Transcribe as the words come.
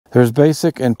There's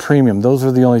basic and premium. Those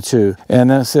are the only two. And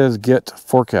then it says get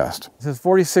forecast. It says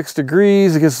 46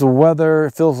 degrees. It gets the weather.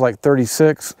 It feels like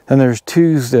 36. Then there's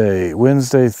Tuesday,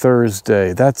 Wednesday,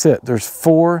 Thursday. That's it. There's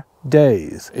 4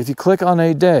 days. If you click on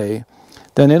a day,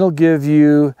 then it'll give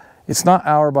you, it's not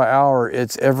hour by hour,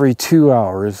 it's every 2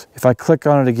 hours. If I click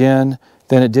on it again,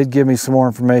 then it did give me some more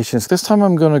information. This time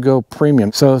I'm going to go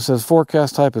premium. So it says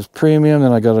forecast type is premium.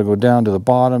 Then I got to go down to the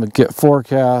bottom and get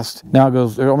forecast. Now it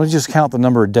goes, I'm going to just count the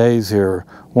number of days here.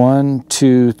 1,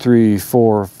 2, 3,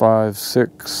 4, 5,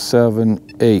 6,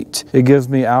 7, 8. It gives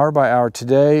me hour by hour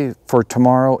today, for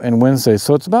tomorrow, and Wednesday.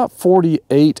 So it's about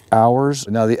 48 hours.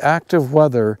 Now the active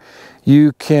weather,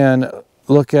 you can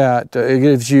look at, it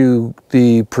gives you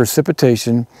the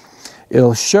precipitation.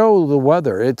 It'll show the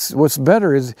weather. What's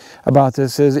better is about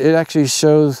this is it actually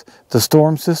shows the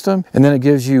storm system, and then it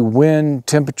gives you wind,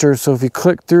 temperature. So if you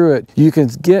click through it, you can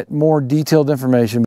get more detailed information.